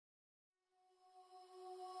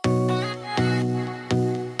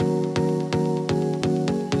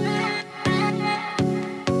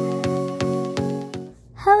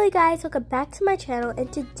guys, welcome back to my channel,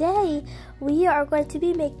 and today we are going to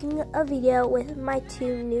be making a video with my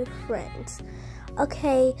two new friends.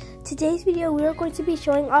 Okay, today's video we are going to be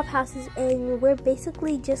showing off houses, and we're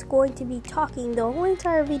basically just going to be talking the whole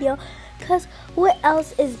entire video, because what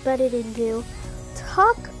else is better to do?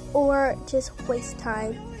 Talk or just waste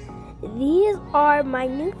time? These are my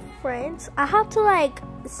new friends. I have to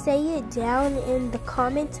say it down in the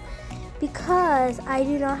comments because I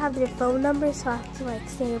do not have their phone number, so I have to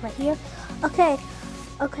say it right here. Okay,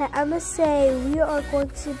 I'm gonna say we are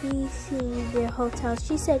going to be seeing their hotel.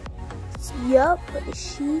 She said, yup,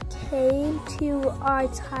 she came to our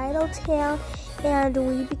title town and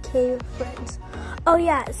we became friends. Oh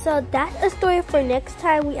yeah, so that's a story for next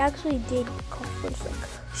time. We actually did conference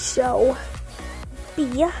show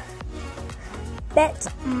B.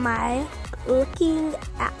 Bet my looking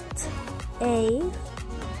at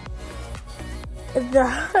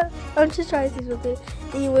I'm just trying to say something.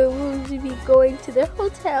 Anyway, we're going to be going to their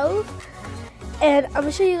hotel, and I'm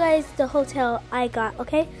gonna show you guys the hotel I got.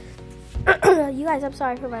 Okay, you guys, I'm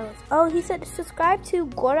sorry for my voice. Oh, he said subscribe to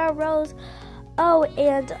Gorda Rose. Oh,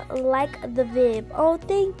 and like the vid. Oh,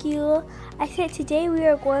 thank you. I said today we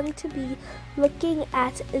are going to be looking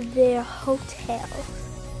at their hotel,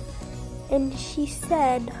 and she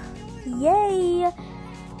said, yay.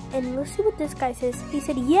 And let's see what this guy says. He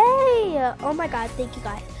said, yay! Oh my god, thank you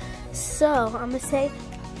guys. So, I'm gonna say,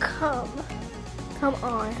 come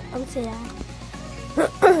on. I'm gonna say that.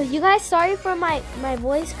 You guys, sorry for my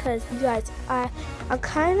voice, because you guys, I'm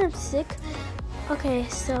kind of sick. Okay,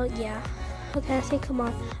 so yeah. Okay, I say come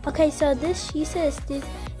on. Okay, so she says this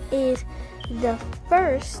is the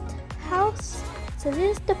first house. So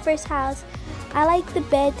this is the first house. I like the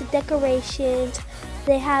bed, the decorations.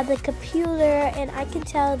 They have the computer, and I can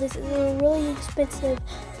tell this is a really expensive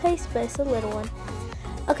place, but it's a little one.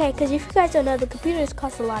 Okay, because if you guys don't know, the computers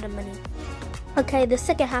cost a lot of money. Okay, the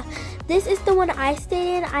second house. This is the one I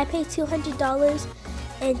stayed in. I paid $200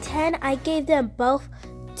 and $10. I gave them both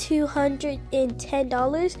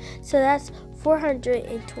 $210, so that's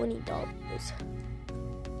 $420.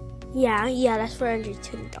 Yeah, that's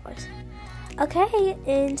 $420. Okay,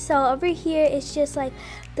 and so over here it's just the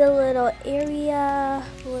little area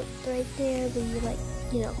right there that you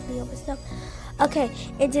clean up and stuff. Okay,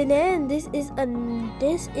 and then this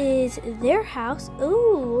is their house.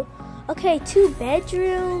 Ooh, okay, 2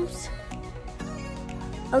 bedrooms.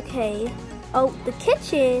 Okay, oh, the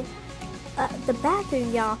kitchen, the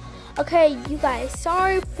bathroom, y'all. Okay, you guys,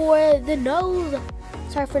 sorry for the noise,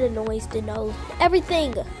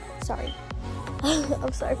 everything. Sorry.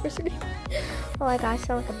 I'm sorry for saying. Oh my gosh, I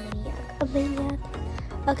sound like a maniac.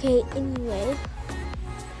 Okay, anyway.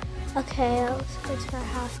 Okay, let's go to our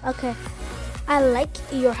house. Okay, I like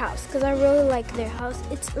your house because I really like their house.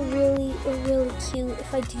 It's really cute,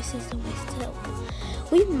 if I do say so myself.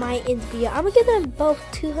 We might end the video. I'm gonna give them both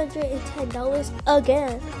 $210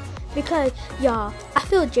 again because y'all, I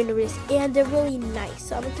feel generous and they're really nice.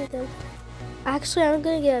 So I'm gonna give them. Actually, I'm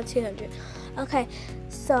gonna give them 200. Okay,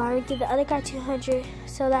 so I'm gonna give the other guy 200.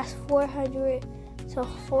 So that's 400. So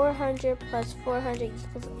 400 plus 400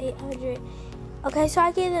 equals 800. Okay, so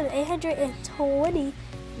I gave them $820.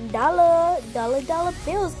 Dollar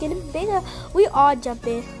bills getting bigger. We all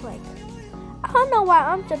jumping. I don't know why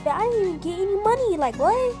I'm jumping. I didn't even get any money.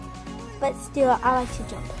 What? But still, I like to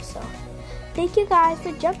jump. So thank you guys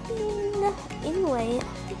for jumping. Anyway,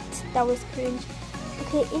 that was cringe.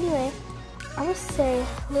 Okay, anyway, I'm gonna say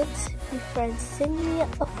let's be friends. Send me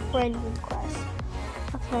a friend request.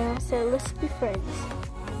 Okay, I said let's be friends.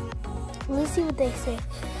 Let's see what they say.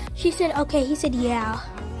 She said okay. He said yeah.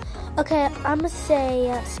 Okay, I'm gonna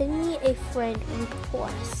say send me a friend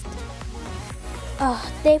request.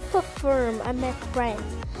 They put firm. I meant friend.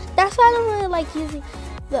 That's why I don't really like using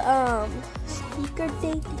the speaker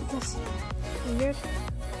thing because it's weird.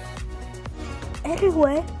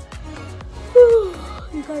 Anyway.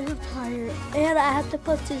 You guys are tired, and I have to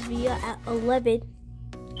post this video at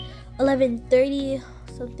 11:30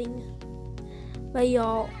 something. But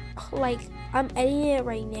y'all, I'm editing it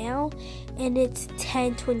right now, and it's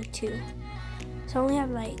 10:22, so I only have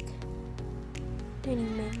 30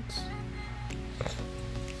 minutes.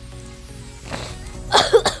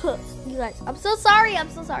 You guys, I'm so sorry.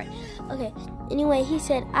 Okay. Anyway, he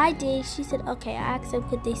said I did. She said okay. I asked them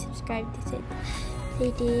could they subscribe. They said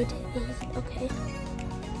they did. And he said okay.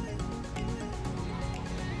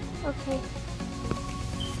 Okay.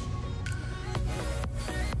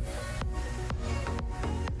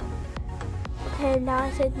 Okay, now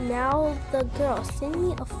I said, now the girl, send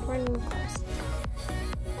me a friend request.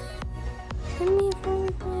 Send me a friend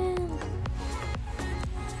request.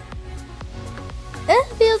 This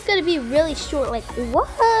video's gonna be really short. Like, what?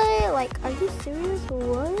 Like, are you serious?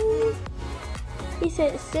 What? He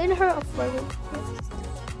said, send her a friend request.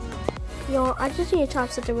 Yo, I just need to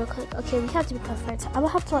talk something real quick. Okay, we have to become friends. I'm gonna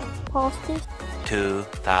have to like pause this.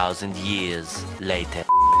 2,000 years later.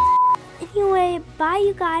 Anyway, bye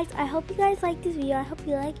you guys. I hope you guys like this video. I hope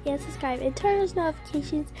you like and subscribe and turn on those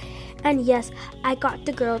notifications. And yes, I got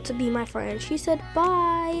the girl to be my friend. She said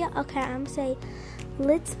bye. Okay, I'm gonna say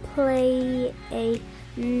let's play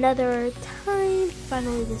another time.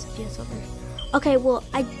 Finally, this video's over. Okay, well,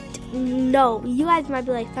 no, you guys might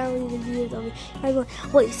be like, finally the video's over. You might be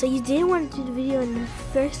like, wait, so you didn't want to do the video in the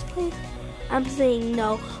first place? I'm saying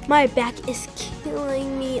no. My back is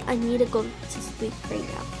killing me. I need to go to sleep right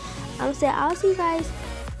now. I'm gonna say I'll see you guys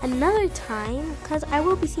another time, because I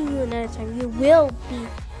will be seeing you another time. You will be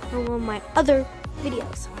on one of my other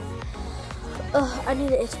videos. Ugh, I need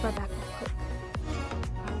to itch my back real quick.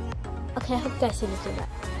 Okay, I hope you guys see me do that.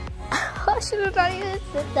 I should have not even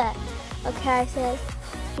said that. Okay, I said,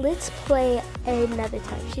 let's play another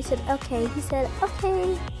time. She said, okay. He said,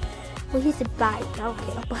 okay. Well, he said, bye.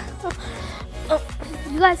 Okay.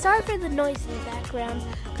 You guys, sorry for the noise in the background,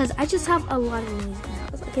 because I just have a lot of noise in the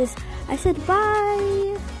house. Okay, so I said,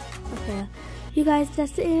 bye. Okay. You guys,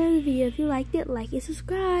 that's the end of the video. If you liked it, like and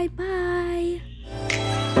subscribe. Bye.